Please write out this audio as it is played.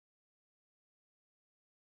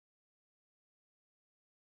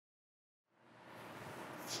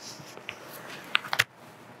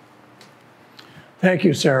Thank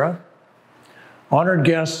you, Sarah. Honored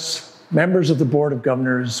guests, members of the Board of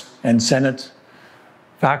Governors and Senate,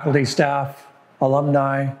 faculty, staff,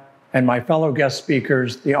 alumni, and my fellow guest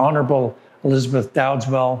speakers, the Honorable Elizabeth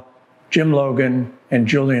Dowdeswell, Jim Logan, and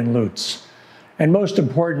Julian Lutz. And most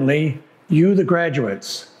importantly, you, the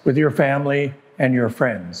graduates, with your family and your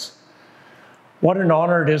friends. What an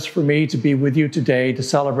honor it is for me to be with you today to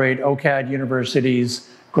celebrate OCAD University's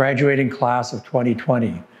graduating class of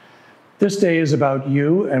 2020. This day is about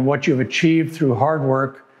you and what you've achieved through hard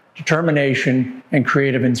work, determination, and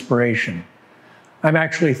creative inspiration. I'm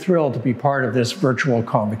actually thrilled to be part of this virtual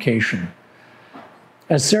convocation.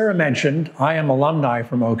 As Sarah mentioned, I am alumni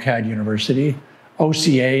from OCAD University,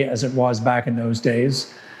 OCA as it was back in those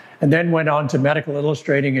days, and then went on to medical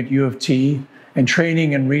illustrating at U of T and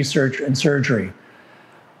training in research and surgery.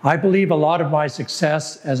 I believe a lot of my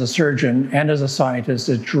success as a surgeon and as a scientist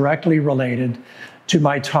is directly related to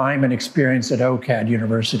my time and experience at OCAD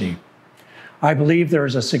University. I believe there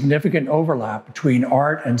is a significant overlap between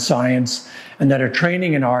art and science, and that a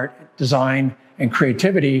training in art, design, and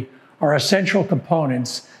creativity are essential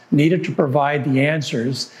components needed to provide the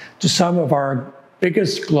answers to some of our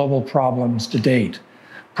biggest global problems to date.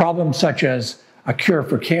 Problems such as a cure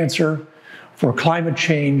for cancer, for climate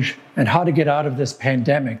change, and how to get out of this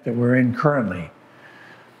pandemic that we're in currently.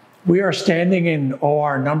 We are standing in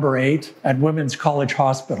OR number 8 at Women's College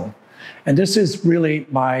Hospital, and this is really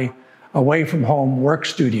my away from home work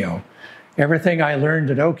studio. Everything I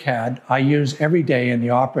learned at OCAD, I use every day in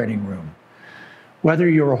the operating room. Whether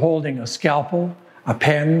you're holding a scalpel, a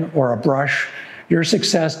pen, or a brush, your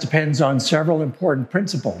success depends on several important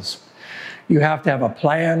principles. You have to have a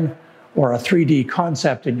plan or a 3D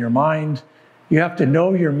concept in your mind. You have to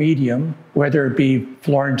know your medium, whether it be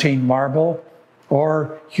Florentine marble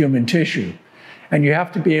or human tissue. And you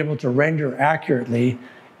have to be able to render accurately,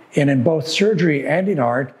 and in both surgery and in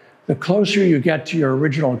art, the closer you get to your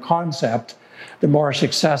original concept, the more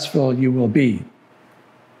successful you will be.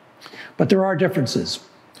 But there are differences.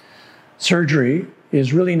 Surgery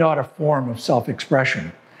is really not a form of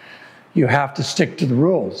self-expression. You have to stick to the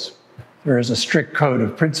rules. There is a strict code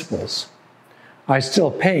of principles. I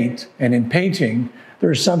still paint, and in painting,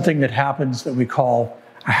 there is something that happens that we call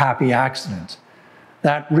a happy accident.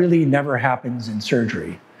 That really never happens in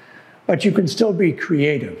surgery. But you can still be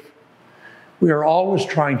creative. We are always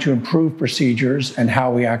trying to improve procedures and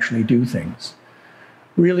how we actually do things.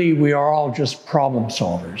 Really, we are all just problem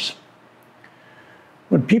solvers.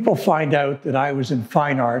 When people find out that I was in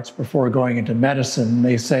fine arts before going into medicine,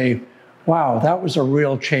 they say, wow, that was a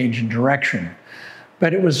real change in direction.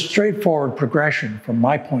 But it was straightforward progression from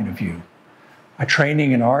my point of view. A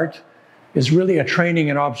training in art is really a training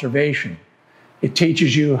in observation. It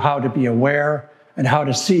teaches you how to be aware and how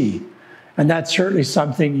to see. And that's certainly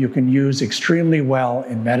something you can use extremely well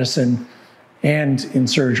in medicine and in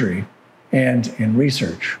surgery and in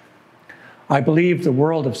research. I believe the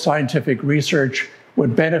world of scientific research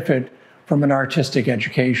would benefit from an artistic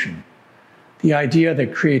education. The idea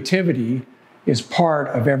that creativity is part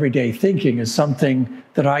of everyday thinking is something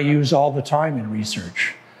that I use all the time in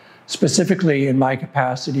research, specifically in my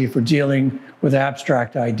capacity for dealing with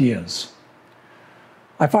abstract ideas.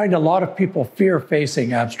 I find a lot of people fear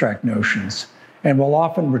facing abstract notions and will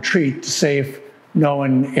often retreat to safe,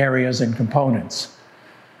 known areas and components.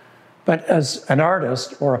 But as an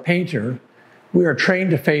artist or a painter, we are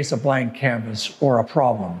trained to face a blank canvas or a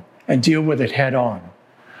problem and deal with it head on.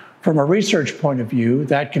 From a research point of view,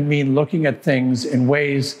 that can mean looking at things in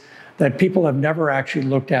ways that people have never actually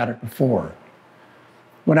looked at it before.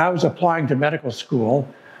 When I was applying to medical school,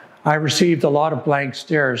 I received a lot of blank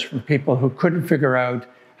stares from people who couldn't figure out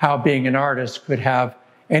how being an artist could have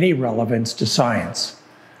any relevance to science.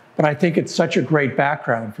 But I think it's such a great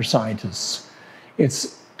background for scientists.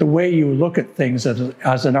 It's the way you look at things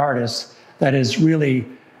as an artist that is really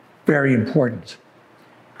very important.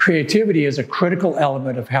 Creativity is a critical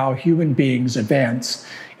element of how human beings advance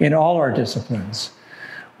in all our disciplines.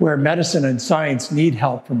 Where medicine and science need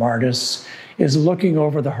help from artists is looking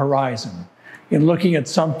over the horizon, in looking at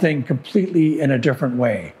something completely in a different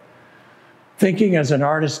way. Thinking as an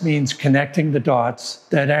artist means connecting the dots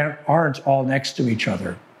that aren't all next to each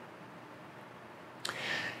other.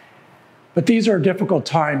 But these are difficult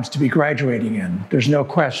times to be graduating in, there's no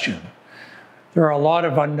question. There are a lot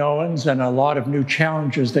of unknowns and a lot of new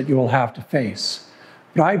challenges that you will have to face.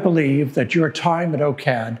 But I believe that your time at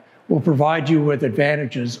OCAD will provide you with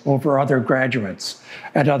advantages over other graduates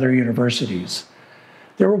at other universities.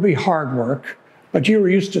 There will be hard work, but you're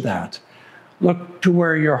used to that. Look to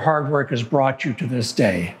where your hard work has brought you to this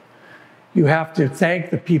day. You have to thank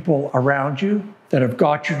the people around you that have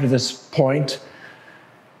got you to this point,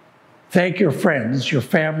 Thank your friends, your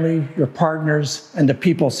family, your partners, and the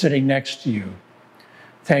people sitting next to you.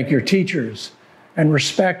 Thank your teachers, and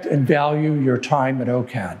respect and value your time at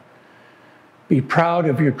OCAD. Be proud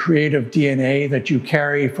of your creative DNA that you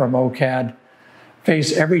carry from OCAD.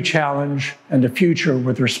 Face every challenge and the future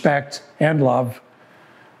with respect and love.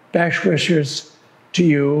 Best wishes to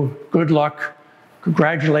you. Good luck.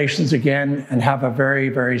 Congratulations again, and have a very,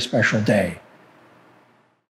 very special day.